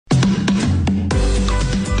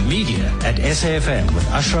at SAFM with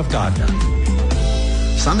Ashraf Gardner.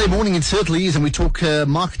 Sunday morning it certainly is, and we talk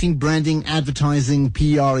marketing, branding, advertising,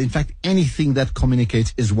 PR. In fact, anything that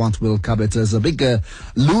communicates is what we'll cover. There's a big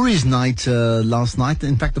Luries night last night.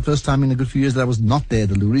 In fact, the first time in a good few years that I was not there,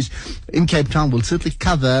 the Luries. In Cape Town, we'll certainly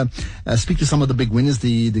cover, speak to some of the big winners,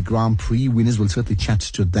 the Grand Prix winners. We'll certainly chat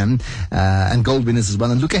to them, and gold winners as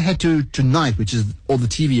well. And look ahead to tonight, which is all the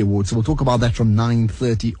TV awards. So we'll talk about that from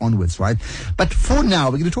 9:30 onwards, right? But for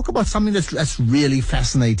now, we're going to talk about something that's really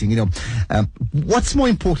fascinating. You know, what's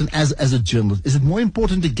more important as a journalist? Is it more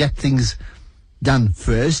important to get things done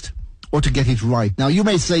first or to get it right? Now, you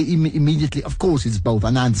may say immediately, of course it's both,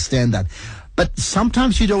 and I understand that. But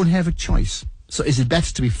sometimes you don't have a choice. So is it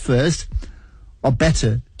better to be first or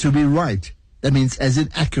better to be right? That means as in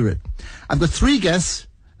accurate. I've got three guests.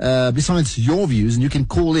 Besides your views, and you can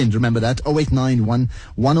call in, remember that, 0891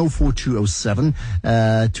 104207.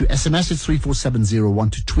 To SMS, it's 34701.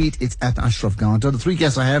 To tweet, it's at Ashraf Gardner. The three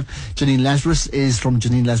guests I have, Janine Lazarus is from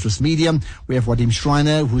Janine Lazarus Media. We have Wadim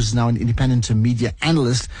Schreiner, who's now an independent media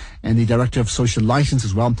analyst and the director of social license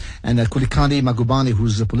as well. And Khuluekani Magubane,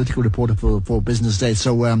 who's a political reporter for Business Day.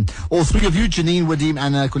 So all three of you, Janine, Wadim,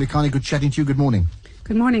 and Khuluekani, good chatting to you. Good morning.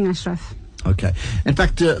 Good morning, Ashraf. Okay. In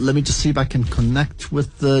fact, let me just see if I can connect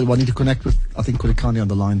with, I need to connect with, I think, Khuluekani on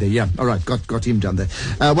the line there. Yeah. All right. Got him down there.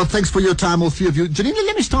 Well, thanks for your time, all three of you. Janine,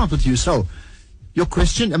 let me start with you. So, your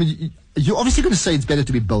question, I mean, you're obviously going to say it's better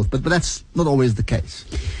to be both, but that's not always the case.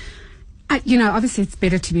 Obviously it's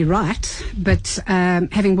better to be right, but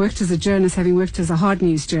having worked as a journalist, having worked as a hard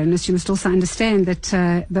news journalist, you must also understand that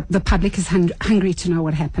the public is hungry to know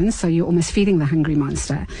what happens, so you're almost feeding the hungry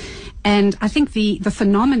monster. And I think the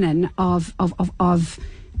phenomenon of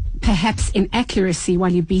perhaps inaccuracy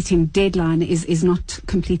while you're beating deadline is not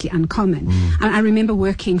completely uncommon. I remember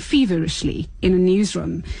working feverishly in a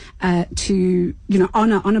newsroom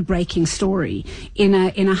on a breaking story in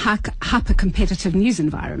a hyper competitive news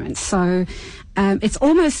environment. So it's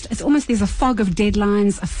almost there's a fog of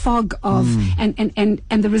deadlines, a fog of and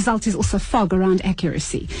the result is also fog around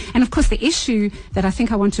accuracy. And of course the issue that I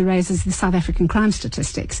think I want to raise is the South African crime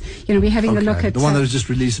statistics. We're having a look at the one that was just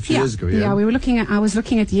released a few years ago. Yeah, I was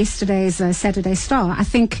looking at yesterday's Saturday Star. I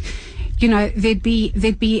think there'd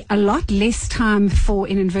be a lot less time for,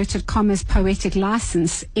 in inverted commas, poetic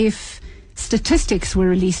license if statistics were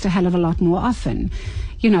released a hell of a lot more often.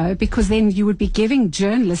 Because then you would be giving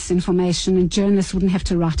journalists information and journalists wouldn't have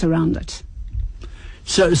to write around it.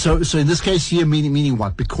 So in this case here, meaning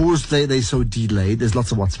what? Because they're so delayed, there's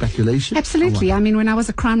lots of speculation? Absolutely. I mean, when I was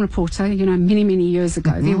a crime reporter, many years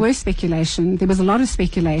ago, there was speculation. There was a lot of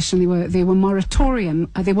speculation. There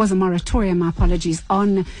was a moratorium, my apologies,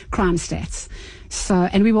 on crime stats. So,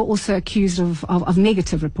 and we were also accused of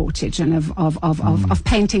negative reportage and of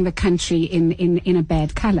painting the country in a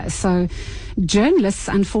bad colour. So, journalists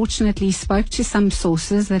unfortunately spoke to some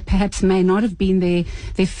sources that perhaps may not have been their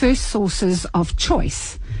first sources of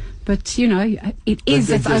choice. But, it's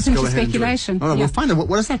open to speculation. All right, well, find out.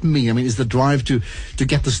 What does that mean? I mean, is the drive to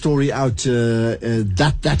get the story out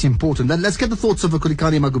that important? Then let's get the thoughts of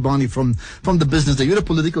Khuluekani Magubane from the Business Day. You're a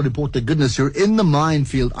political reporter. Goodness, you're in the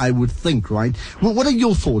minefield, I would think, right? Well, what are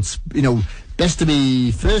your thoughts? Best to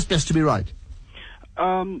be first, best to be right?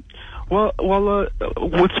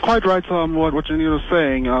 What's quite right what Janine was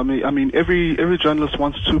saying. I mean, every journalist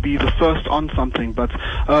wants to be the first on something, but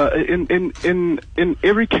in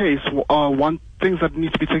every case, one things that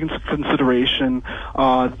need to be taken into consideration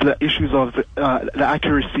are the issues of the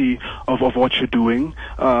accuracy of what you're doing,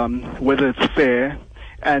 whether it's fair.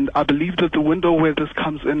 And I believe that the window where this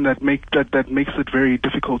comes in that makes it very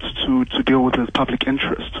difficult to deal with is public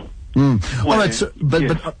interest. All right, so,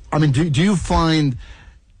 but I mean, do you find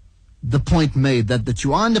the point made that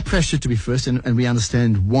you are under pressure to be first, and we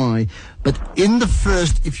understand why, but in the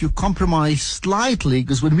first, if you compromise slightly,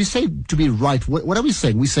 because when we say to be right, what are we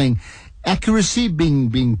saying? We're saying accuracy,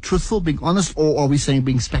 being truthful, being honest, or are we saying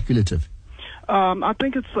being speculative? I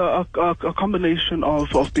think it's a combination of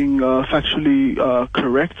being factually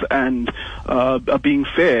correct and being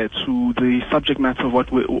fair to the subject matter of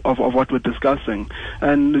what we're discussing.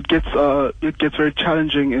 And it gets very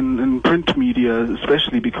challenging in print media,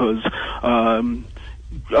 especially because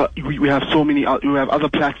we have so many. We have other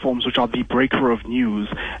platforms which are the breaker of news,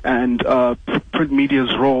 and print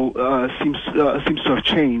media's role seems to have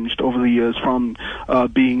changed over the years from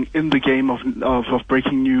being in the game of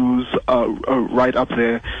breaking news right up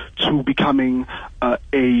there to becoming a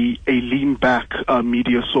lean back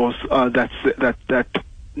media source that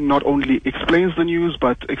not only explains the news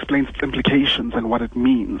but explains its implications and what it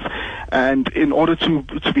means. And in order to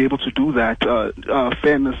be able to do that,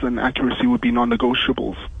 fairness and accuracy would be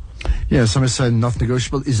non-negotiables. Yeah, some are saying not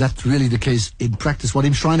negotiable. Is that really the case in practice?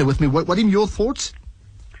 Wadim Schreiner with me. Wadim, your thoughts?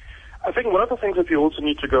 I think one of the things that we also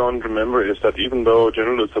need to go and remember is that even though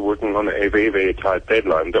journalists are working on a very, very tight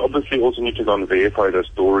deadline, they obviously also need to go and verify their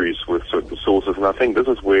stories with certain sources. And I think this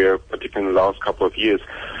is where, particularly in the last couple of years,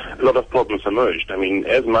 a lot of problems emerged. I mean,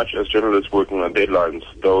 as much as journalists working on deadlines,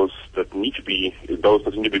 those that need to be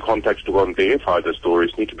contacted to go and verify their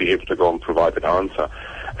stories need to be able to go and provide an answer.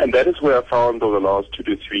 And that is where I found over the last 2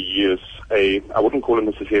 to 3 years I wouldn't call it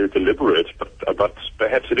necessarily deliberate, but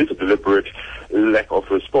perhaps it is a deliberate lack of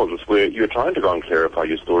response, where you're trying to go and clarify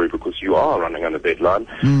your story because you are running on a deadline,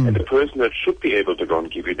 and the person that should be able to go and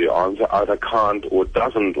give you the answer either can't or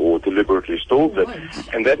doesn't or deliberately stalls it.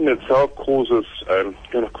 And that in itself causes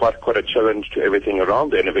quite a challenge to everything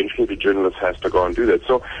around there, and eventually the journalist has to go and do that.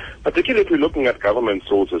 So particularly if you're looking at government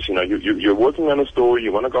sources, you're working on a story,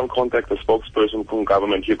 you want to go and contact the spokesperson from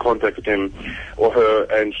government, you contact him or her,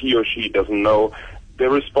 and he or she doesn't know.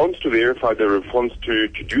 Their response to verify, their response to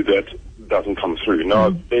do that doesn't come through. Now,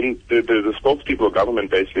 then the spokespeople of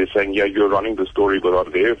government basically is saying, yeah, you're running the story without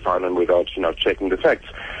verifying and without, checking the facts.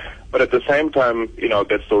 But at the same time,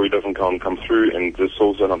 that story doesn't come through, and the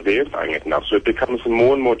sources are not verifying it enough. So it becomes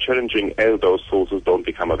more and more challenging as those sources don't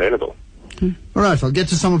become available. All right, I'll get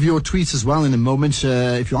to some of your tweets as well in a moment.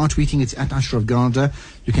 If you are tweeting, it's at Ashraf Garda.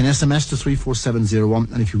 You can SMS to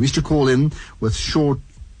 34701. And if you wish to call in with short,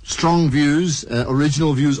 strong views,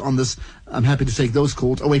 original views on this, I'm happy to take those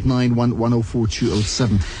calls. 0891 104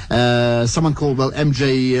 207. Someone called,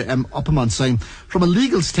 MJ Opperman, saying, from a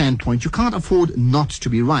legal standpoint, you can't afford not to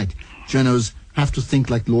be right. Journos have to think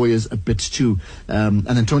like lawyers a bit too. And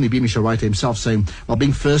then Tony Beamisha writer himself saying,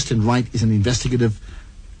 being first and right is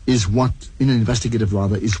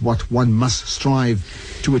what one must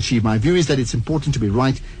strive to achieve. My view is that it's important to be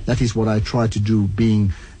right. That is what I try to do,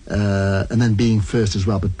 and then being first as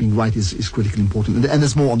well. But being right is critically important. And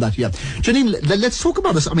there's more on that. Yeah, Janine, let's talk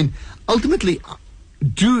about this. I mean, ultimately,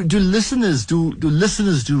 do listeners,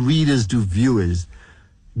 readers, do viewers,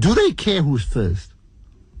 do they care who's first?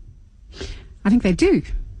 I think they do.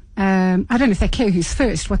 I don't know if they care who's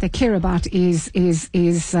first. What they care about is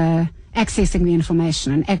accessing the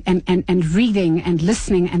information and reading and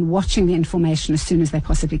listening and watching the information as soon as they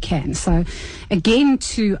possibly can. So, again,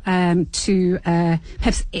 to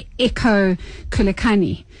perhaps echo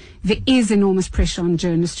Khuluekani, there is enormous pressure on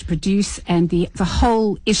journalists to produce, and the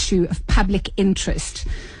whole issue of public interest.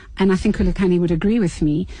 And I think Khuluekani would agree with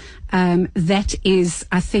me. That is,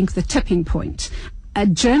 I think, the tipping point.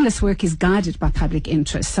 Journalist work is guided by public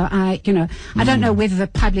interest. So I don't know whether the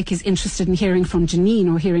public is interested in hearing from Janine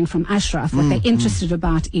or hearing from Ashraf. What they're interested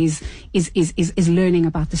about is learning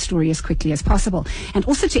about the story as quickly as possible. And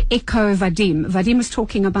also to echo Wadim. Wadim was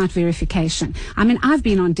talking about verification. I mean, I've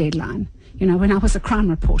been on deadline. When I was a crime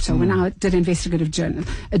reporter, when I did investigative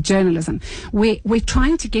journalism, we're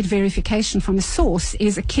trying to get verification from a source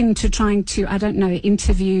is akin to trying to,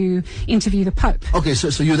 interview the Pope. Okay,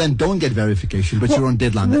 so you then don't get verification, but you're on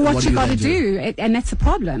deadline. What you got to do, and that's a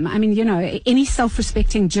problem. I mean, any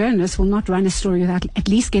self-respecting journalist will not run a story without at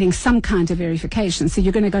least getting some kind of verification. So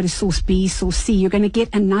you're going to go to source B, source C. You're going to get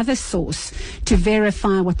another source to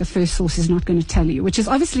verify what the first source is not going to tell you, which is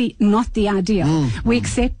obviously not the ideal. We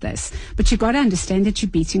accept this, but you've got to understand that you're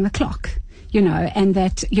beating the clock, and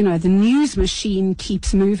that, the news machine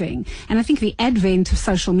keeps moving. And I think the advent of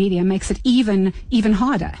social media makes it even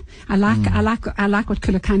harder. I like what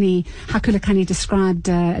Khuluekani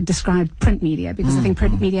described print media, because I think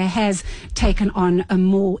print media has taken on a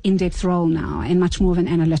more in-depth role now and much more of an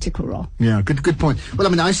analytical role. Yeah, good point. Well, I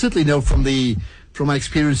mean, I certainly know from my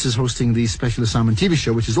experiences hosting the Special Assignment TV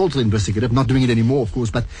show, which is also investigative, not doing it anymore, of course,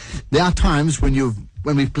 but there are times when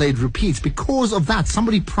we've played repeats because of that.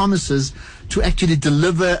 Somebody promises to actually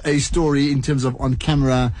deliver a story in terms of on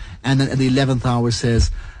camera, and then at the 11th hour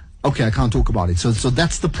says, okay, I can't talk about it. So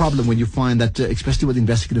that's the problem when you find that, especially with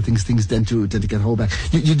investigative things tend to get hold back.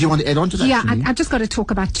 Do you want to add on to that? Yeah, I just got to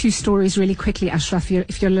talk about two stories really quickly, Ashraf,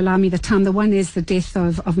 if you'll allow me the time. The one is the death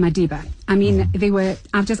of Madiba. I mean,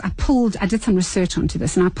 I did some research onto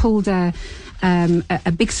this, and I pulled a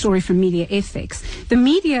big story from Media Ethics. The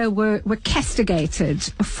media were castigated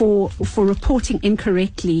for reporting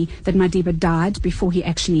incorrectly that Madiba died before he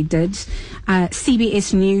actually did.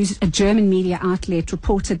 CBS News, a German media outlet,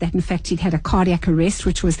 reported that in fact he'd had a cardiac arrest,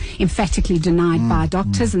 which was emphatically denied by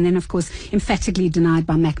doctors, and then of course emphatically denied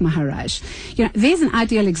by Mac Maharaj. There's an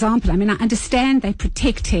ideal example. I mean, I understand they're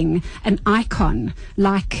protecting an icon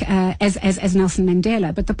like as Nelson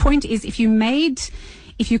Mandela, but the point is, if you made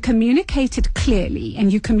if you communicated clearly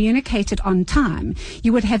and you communicated on time,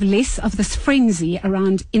 you would have less of this frenzy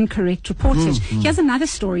around incorrect reportage. Here's another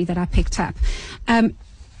story that I picked up.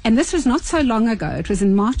 And this was not so long ago. It was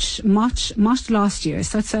in March last year.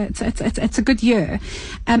 So it's a good year.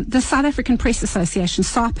 The South African Press Association,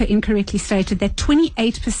 SAPA, incorrectly stated that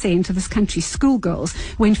 28% of this country's schoolgirls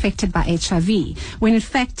were infected by HIV, when in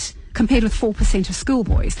fact, compared with 4% of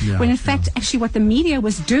schoolboys. When in fact, actually what the media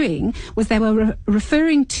was doing was they were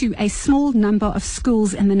referring to a small number of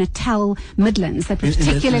schools in the Natal Midlands that were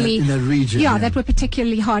particularly in the region, that were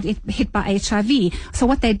particularly hard hit by HIV. So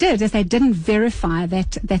what they did is they didn't verify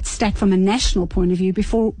that stat from a national point of view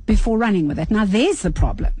before running with it. Now there's the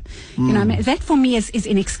problem. You know, I mean, that for me is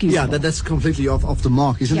inexcusable. Yeah, that's completely off the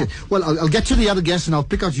mark, isn't it? Well, I'll get to the other guests and I'll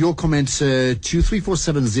pick out your comments.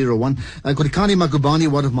 234701. Khuluekani Magubane,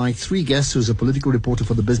 one of my three guests, who's a political reporter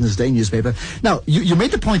for the Business Day newspaper. Now, you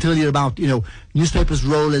made the point earlier about, newspapers'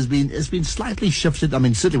 role has been slightly shifted. I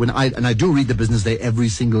mean, certainly when I do read the Business Day every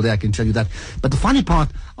single day, I can tell you that. But the funny part,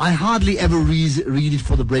 I hardly ever read it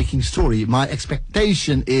for the breaking story. My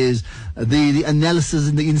expectation is the analysis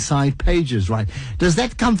in the inside pages, right? Does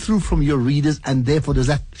that come through from your readers, and therefore does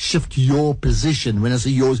that shift your position, when I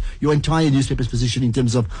say yours, your entire newspaper's position in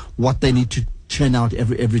terms of what they need to churn out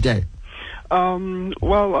every day? I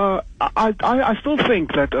still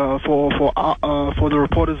think that for the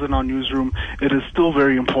reporters in our newsroom, it is still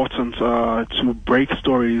very important to break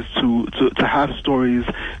stories, to have stories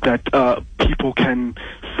that people can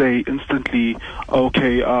say instantly,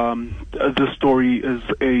 okay, this story is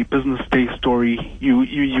a Business Day story.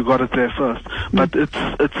 You got it there first. But it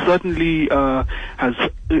certainly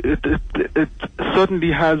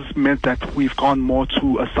certainly has meant that we've gone more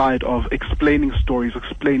to a side of explaining stories,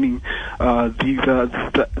 explaining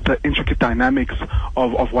the intricate dynamics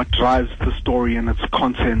of what drives the story and its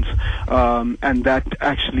content, and that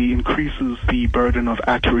actually increases the burden of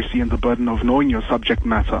accuracy and the burden of knowing your subject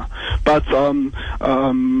matter. But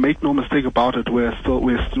make no mistake about it, we still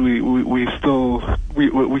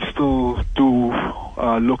do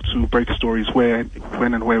look to break stories when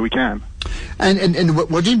and where we can. And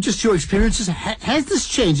Wadim, just your experiences, has this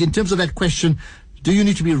changed in terms of that question? Do you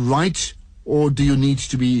need to be right, or do you need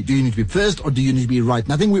to be first, or do you need to be right?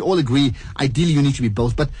 And I think we all agree, ideally you need to be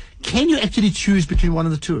both, but can you actually choose between one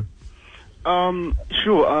of the two?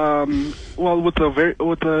 Sure. Well, with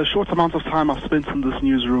the short amount of time I've spent in this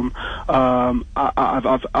newsroom,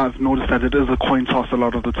 I've noticed that it is a coin toss a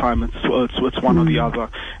lot of the time. It's one or the other,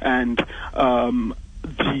 and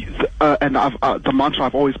the mantra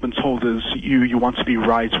I've always been told is you want to be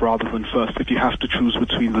right rather than first if you have to choose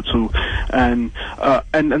between the two. And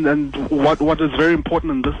what is very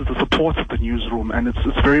important in this is the support of the newsroom, and it's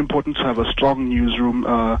very important to have a strong newsroom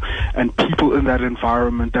and people in that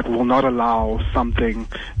environment that will not allow something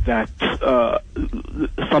with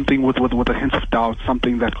a hint of doubt,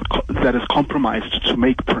 something that is compromised to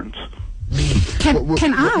make print.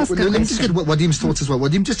 Can I ask? Let me just get Wadim's thoughts as well.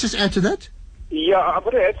 Wadim, just add to that. Yeah, I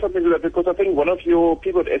want to add something to that, because I think one of your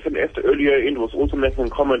people at SMS earlier in was also making a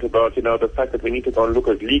comment about, the fact that we need to go and look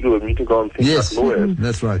at legal, we need to go and think like lawyers.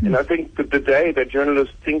 That's right. And I think that the day that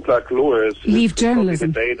journalists think like lawyers leave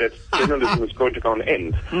journalism. The day that journalism is going to go and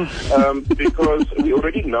end. Because we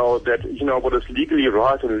already know that, what is legally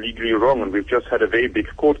right and legally wrong, and we've just had a very big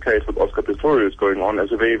court case with Oscar Pistorius going on,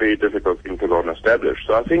 as a very, very difficult thing to go and establish.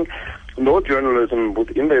 So I think no journalism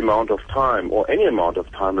within the amount of time, or any amount of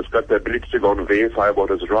time, has got the ability to go and verify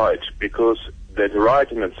what is right, because that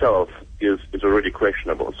right in itself is already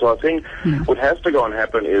questionable. So I think what has to go and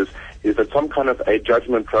happen is that some kind of a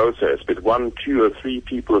judgment process with 1, 2, or 3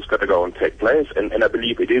 people has got to go and take place, and I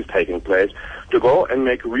believe it is taking place, to go and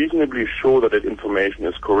make reasonably sure that that information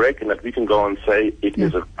is correct and that we can go and say it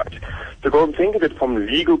is right. To go and think of it from a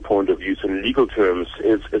legal point of view, so in legal terms,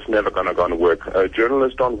 it's never going to work.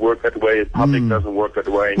 Journalists don't work that way. Public doesn't work that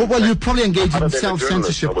way. Well, you'd probably engage in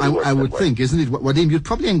self-censorship, I would think, isn't it? Wadim, you'd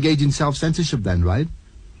probably engage in self-censorship then, right?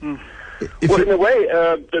 In a way,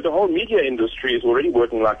 the whole media industry is already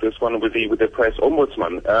working like this one with the press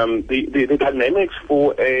ombudsman. The dynamics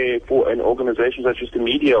for an organization such as the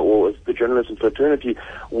media or the journalism fraternity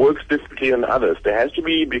works differently than others. There has to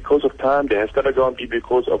be, because of time, there has got to go and be,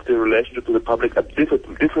 because of the relationship to the public, a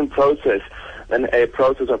different process than a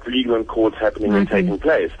process of legal and courts happening and taking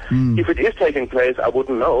place. If it is taking place, I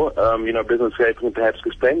wouldn't know. Business Day can perhaps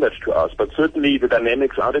explain that to us, but certainly the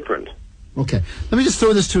dynamics are different. Okay. Let me just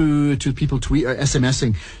throw this to people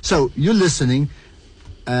SMSing. So you're listening.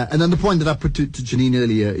 And then the point that I put to Janine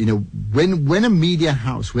earlier, when a media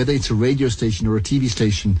house, whether it's a radio station or a TV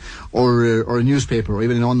station or a newspaper or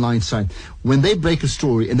even an online site, when they break a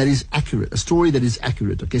story and that is accurate, a story that is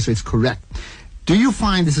accurate, okay, so it's correct, do you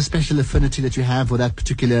find there's a special affinity that you have for that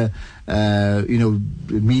particular,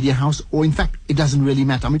 media house, or in fact, it doesn't really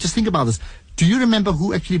matter? I mean, just think about this. Do you remember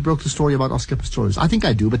who actually broke the story about Oscar Pistorius? I think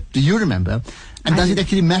I do, but do you remember? And does it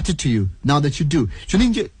actually matter to you now that you do?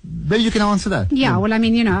 Janine, maybe you can answer that. Yeah, well, I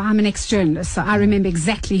mean, I'm an ex-journalist, so I remember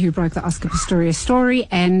exactly who broke the Oscar Pistorius story,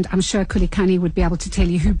 and I'm sure Khuluekani would be able to tell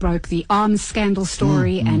you who broke the arms scandal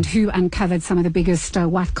story and who uncovered some of the biggest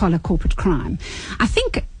white-collar corporate crime. I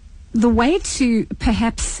think the way to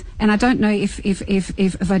perhaps, and I don't know if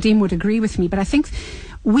Wadim would agree with me, but I think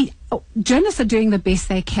journalists are doing the best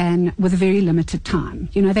they can with a very limited time.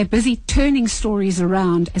 They're busy turning stories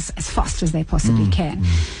around as fast as they possibly can.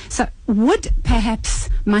 So would perhaps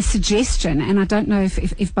my suggestion, and I don't know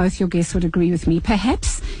if both your guests would agree with me,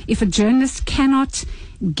 perhaps if a journalist cannot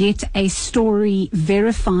get a story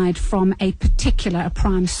verified from a particular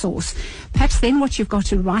prime source, perhaps then what you've got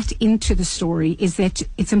to write into the story is that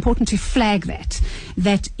it's important to flag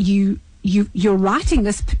that you're writing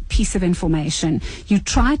this piece of information, you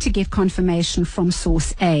try to get confirmation from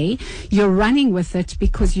source A, you're running with it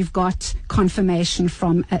because you've got confirmation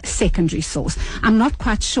from a secondary source. I'm not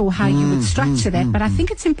quite sure how you would structure that, but I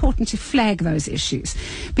think it's important to flag those issues,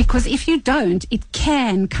 because if you don't, it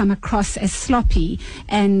can come across as sloppy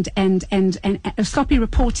and sloppy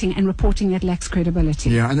reporting and reporting that lacks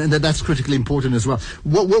credibility. Yeah, and that's critically important as well.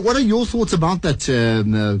 What are your thoughts about that,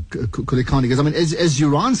 Khuluekani? Because I mean, as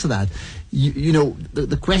you answer that,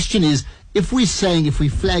 the question is, if we flag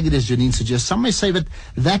it as Janine suggests, some may say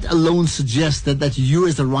that alone suggests that you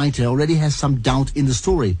as a writer already has some doubt in the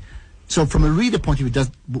story. So from a reader point of view,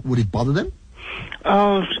 would it bother them?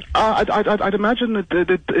 I'd imagine it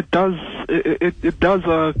does. It does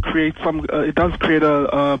create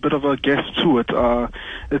a bit of a guess to it.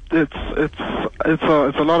 It's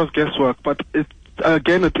a lot of guesswork, but it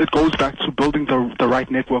goes back to building the right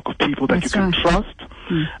network of people that you can trust.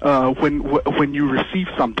 When you receive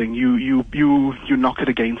something, you knock it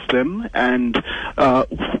against them, and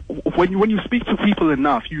when you speak to people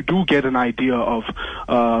enough, you do get an idea of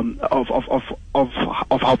how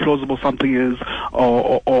plausible something is,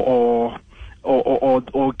 or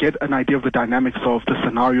get an idea of the dynamics of the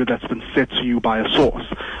scenario that's been set to you by a source.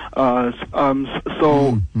 And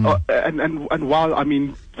while I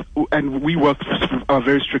mean, and we work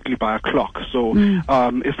very strictly by a clock. So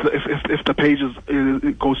if the page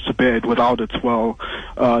goes to bed without it, well,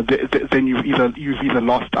 then you've either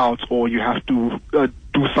lost out, or you have to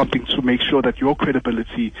do something to make sure that your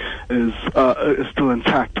credibility is still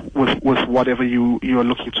intact with whatever you're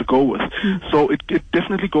looking to go with. So it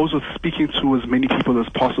definitely goes with speaking to as many people as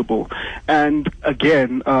possible. And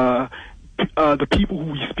again, the people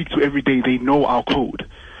who we speak to every day, they know our code.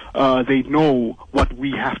 They know what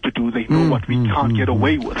we have to do. They know what we can't get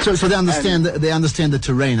away with. So they understand. They understand the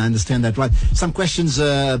terrain. I understand that, right? Some questions.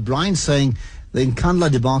 Brian saying the Nkandla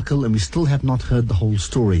debacle, and we still have not heard the whole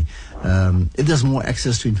story. If there's more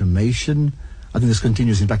access to information, I think this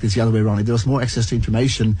continues. In fact, it's the other way around. If there was more access to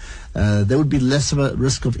information, there would be less of a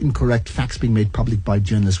risk of incorrect facts being made public by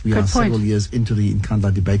journalists. We are several years into the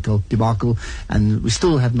Nkandla debacle, and we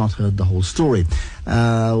still have not heard the whole story.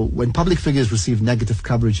 When public figures receive negative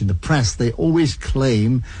coverage in the press, they always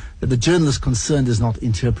claim that the journalist concerned has not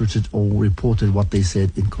interpreted or reported what they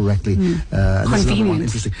said incorrectly. And that's another one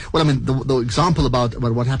interesting. Well, I mean, the example about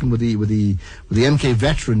what happened with the MK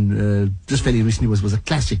veteran just fairly recently was a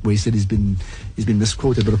classic, where he said he's been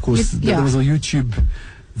misquoted, but of course there was a YouTube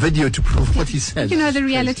video to prove what he said. The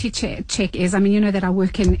reality check is, I mean, that I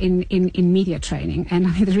work in media training, and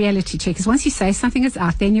I mean, the reality check is once you say something is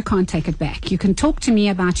out there and you can't take it back. You can talk to me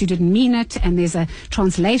about you didn't mean it and there's a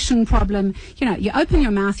translation problem. You open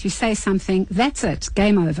your mouth, you say something, that's it,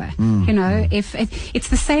 game over. If it's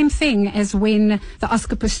the same thing as when the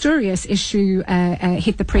Oscar Pistorius issue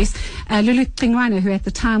hit the press. Khuluekani, who at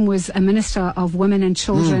the time was a minister of women and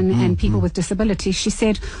children and people with disabilities, she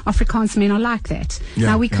said Afrikaans men are like that.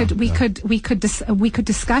 Now we could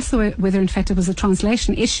discuss whether in fact it was a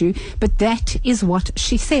translation issue, but that is what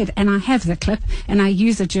she said, and I have the clip and I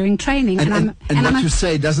use it during training. And what you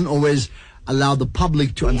say doesn't always allow the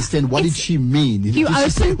public to understand what did she mean. If you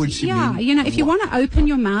want to open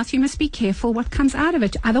your mouth, you must be careful what comes out of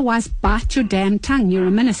it. Otherwise, bite your damn tongue. You're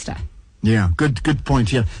a minister. Yeah, good point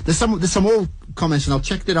here. There's some more comments, and I'll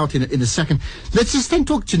check that out in a second. Let's just then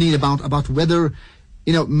talk, Janine, about whether,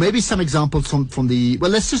 maybe some examples from the...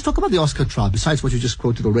 Well, let's just talk about the Oscar trial, besides what you just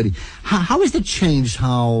quoted already. How has it changed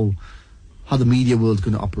how how the media world is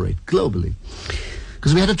going to operate globally.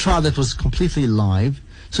 Because we had a trial that was completely live,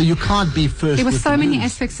 so you can't be first. There were with so the many news.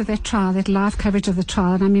 aspects of that trial, that live coverage of the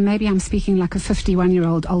trial. And I mean, maybe I'm speaking like a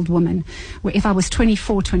 51-year-old old woman, where if I was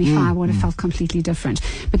 24, 25, I would have felt completely different.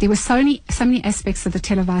 But there were so many aspects of the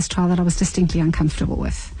televised trial that I was distinctly uncomfortable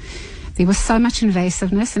with. There was so much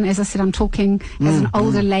invasiveness, and as I said, I'm talking as an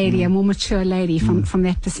older lady, a more mature lady from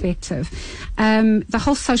that perspective. The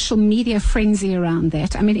whole social media frenzy around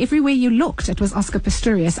that. I mean, everywhere you looked, it was Oscar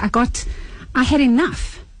Pistorius. I had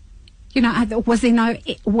enough. You know, was there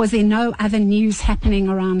no other news happening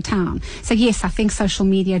around town? So yes, I think social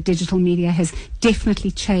media, digital media has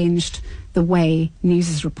definitely changed the way news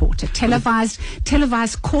is reported.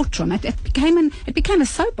 Televised courtroom. It became a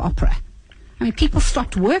soap opera. I mean, people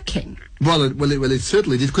stopped working. Well, it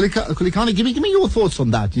certainly did. Khuluekani, give me your thoughts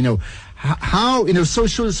on that. You know, how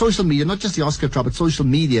social media, not just the Oscar trial, but social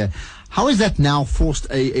media, how has that now forced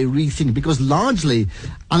a rethink? Because largely,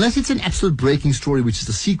 unless it's an absolute breaking story, which is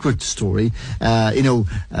the secret story,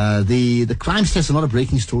 the crime stats are not a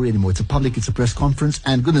breaking story anymore. It's a press conference,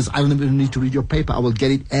 and goodness, I don't even need to read your paper. I will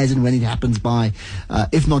get it as and when it happens by,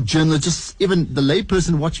 if not journalists, just even the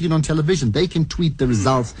layperson watching it on television. They can tweet the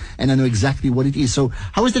results, and I know exactly what it is. So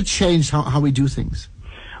how has that changed how we do things?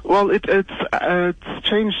 Well, it's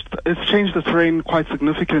changed the terrain quite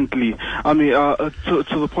significantly. I mean, to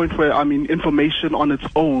the point where, I mean, information on its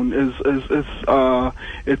own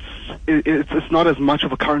it's not as much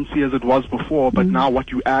of a currency as it was before. But now, what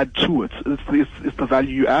you add to it, it's the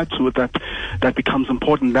value you add to it that becomes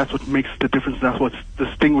important. That's what makes the difference. That's what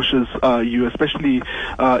distinguishes you, especially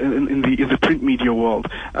in the print media world.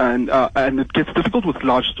 And it gets difficult with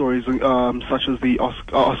large stories such as the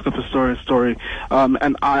Oscar Pistorius story.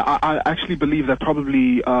 And I actually believe that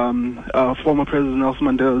probably former President Nelson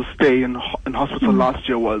Mandela's stay in hospital last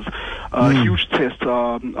year was a huge test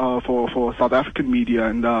for South African media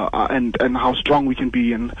and how strong we can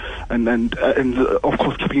be and of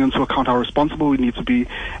course keeping into account how responsible we need to be,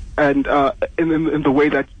 and in the way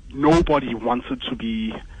that nobody wanted to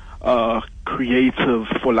be creative,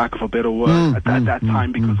 for lack of a better word, at that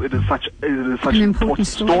time, because it is such an important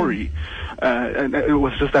story. And it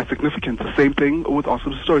was just that significant. The same thing with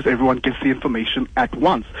Oscar stories. Everyone gets the information at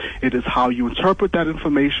once. It is how you interpret that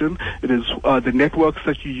information. It is the networks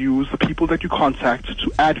that you use, the people that you contact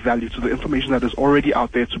to add value to the information that is already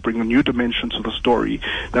out there to bring a new dimension to the story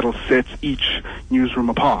that'll set each newsroom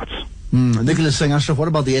apart. Nicholas saying, Ashraf, what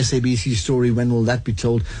about the SABC story? When will that be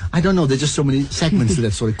told? I don't know. There's just so many segments to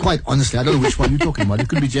that story. Quite honestly, I don't know which one you're talking about. It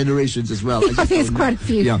could be generations as well. There's quite a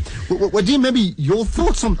few. Yeah. Wadim, maybe your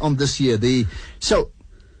thoughts on this year. There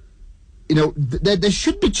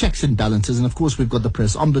should be checks and balances. And of course, we've got the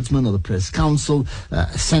press ombudsman or the press council.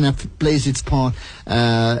 Senate plays its part.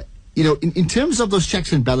 In terms of those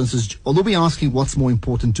checks and balances, although we're asking what's more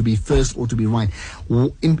important, to be first or to be right,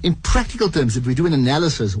 in practical terms, if we do an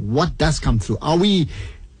analysis, what does come through?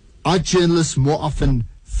 Are journalists more often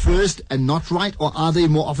first and not right, or are they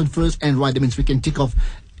more often first and right? That means we can tick off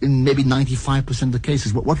in maybe 95% of the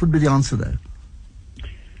cases. What would be the answer there?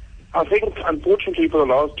 I think, unfortunately, for the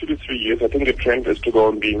last 2 to 3 years, I think the trend is to go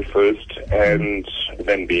on being first and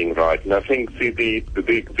then being right. And I think the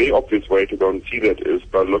very obvious way to go and see that is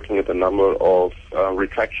by looking at the number of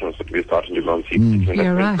retractions that we're starting to go and see in the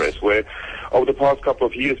print press, where over the past couple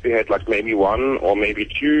of years we had like maybe one or maybe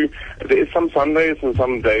two. There is some Sundays and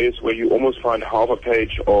some days where you almost find half a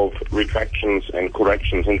page of retractions and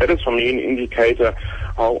corrections, and that is for me an indicator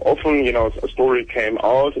how often a story came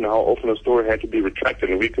out and how often a story had to be retracted.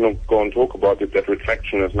 And we can go and talk about if that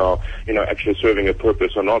retraction is now actually serving a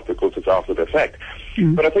purpose or not, because it's after the fact.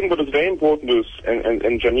 But I think what is very important is,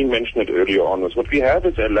 and Janine mentioned it earlier on, is what we have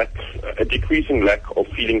is a decreasing lack of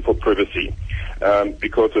feeling for privacy.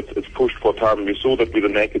 Because it's pushed for time. We saw that with the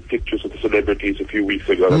naked pictures of the celebrities a few weeks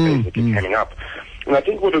ago that basically coming up. And I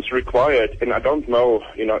think what is required, and I don't know,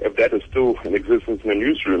 if that is still in existence in the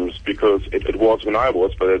newsrooms, because it was when I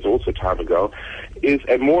was, but it's also time ago, is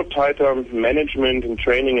a more tighter management and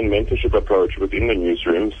training and mentorship approach within the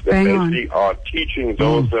newsrooms that basically are teaching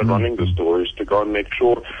those that are running the stories to go and make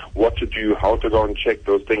sure what to do, how to go and check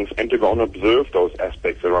those things, and to go and observe those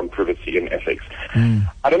aspects around privacy and ethics.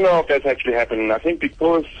 I don't know if that's actually happening. I think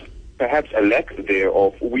because perhaps a lack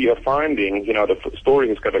thereof, we are finding, the story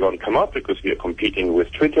has got to go and come up because we are competing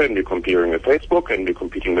with Twitter and we're competing with Facebook and we're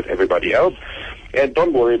competing with everybody else. And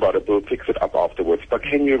don't worry about it, we'll fix it up afterwards. But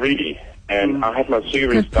can you really? And I have my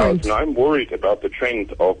serious doubts, and I'm worried about the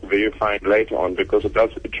trend of verifying later on, because it does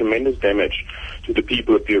tremendous damage to the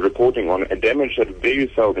people that we're reporting on, a damage that very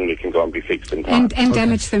seldomly can go and be fixed in time. And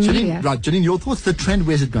damage the media. Janine, your thoughts, the trend,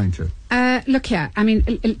 where's it going to? Look here. I mean,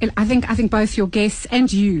 I think both your guests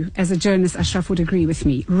and you, as a journalist, Ashraf, would agree with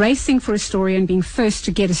me. Racing for a story and being first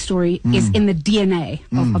to get a story is in the DNA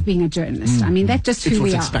of being a journalist. I mean, that's just who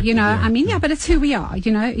we are. Expected, you know, yeah. I mean, yeah, but it's who we are.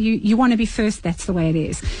 You know, you want to be first. That's the way it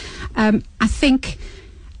is. I think.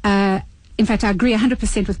 In fact, I agree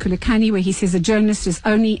 100% with Khuluekani, where he says a journalist is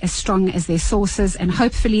only as strong as their sources, and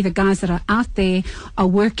hopefully the guys that are out there are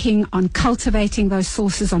working on cultivating those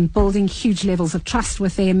sources, on building huge levels of trust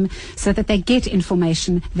with them so that they get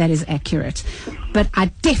information that is accurate. But I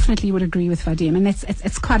definitely would agree with Wadim, and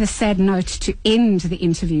it's quite a sad note to end the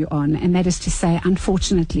interview on, and that is to say,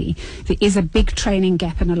 unfortunately, there is a big training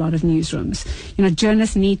gap in a lot of newsrooms. You know,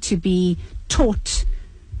 journalists need to be taught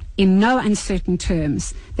in no uncertain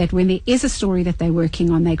terms that when there is a story that they're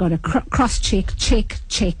working on, they got to cross-check,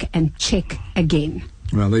 check, and check again.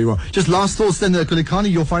 Well, there you are. Just last thoughts then,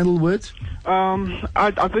 Khuluekani, your final words?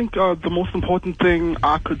 I think the most important thing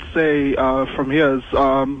I could say from here is,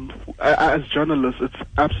 as journalists, it's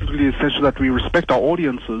absolutely essential that we respect our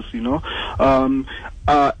audiences, you know.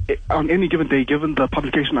 On any given day, given the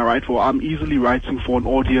publication I write for, I'm easily writing for an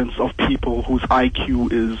audience of people whose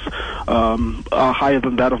IQ is higher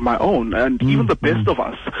than that of my own. And even the best of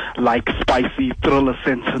us like spicy thriller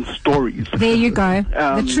sentence stories. There you go.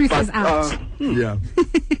 The truth is out. Yeah.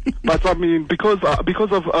 But I mean, because of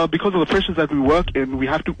the pressures that we work in,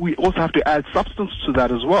 we also have to add substance to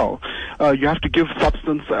that as well. You have to give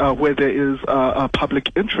substance where there is a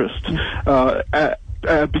public interest.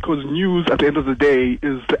 Because news, at the end of the day,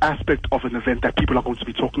 is the aspect of an event that people are going to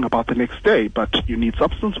be talking about the next day. But you need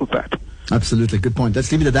substance with that. Absolutely. Good point.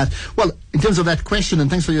 Let's leave it at that. Well, in terms of that question, and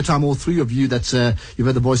thanks for your time, all three of you, that's you've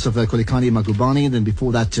heard the voice of Khuluekani Magubane, and then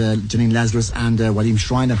before that, Janine Lazarus and Wadim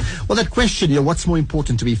Schreiner. Well, that question, you know, what's more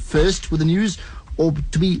important, to be first with the news or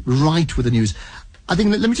to be right with the news? I think,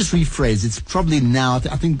 let me just rephrase. It's probably now,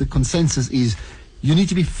 I think the consensus is you need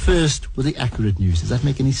to be first with the accurate news. Does that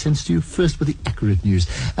make any sense to you? First with the accurate news.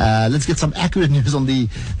 Let's get some accurate news on the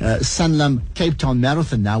Sanlam Cape Town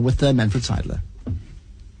Marathon now with Manfred Seidler.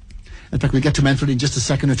 In fact, we'll get to Manfred in just a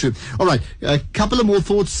second or two. All right, a couple of more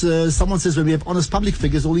thoughts. Someone says when we have honest public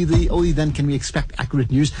figures, only then can we expect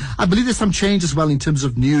accurate news. I believe there's some change as well in terms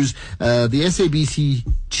of news. The SABC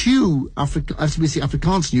 2, SABC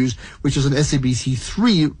Afrikaans News, which was an SABC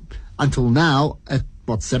 3 until now at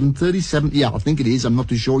 7:37? Yeah, I think it is. I'm not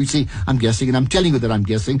too sure. You see, I'm guessing, and I'm telling you that I'm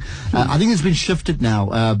guessing. I think it's been shifted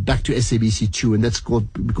now back to SABC 2, and that's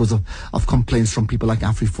because of complaints from people like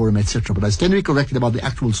AfriForum, etc. But I stand to be corrected about the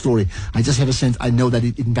actual story. I just have a sense, I know that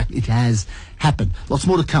in fact it has happened. Lots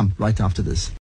more to come right after this.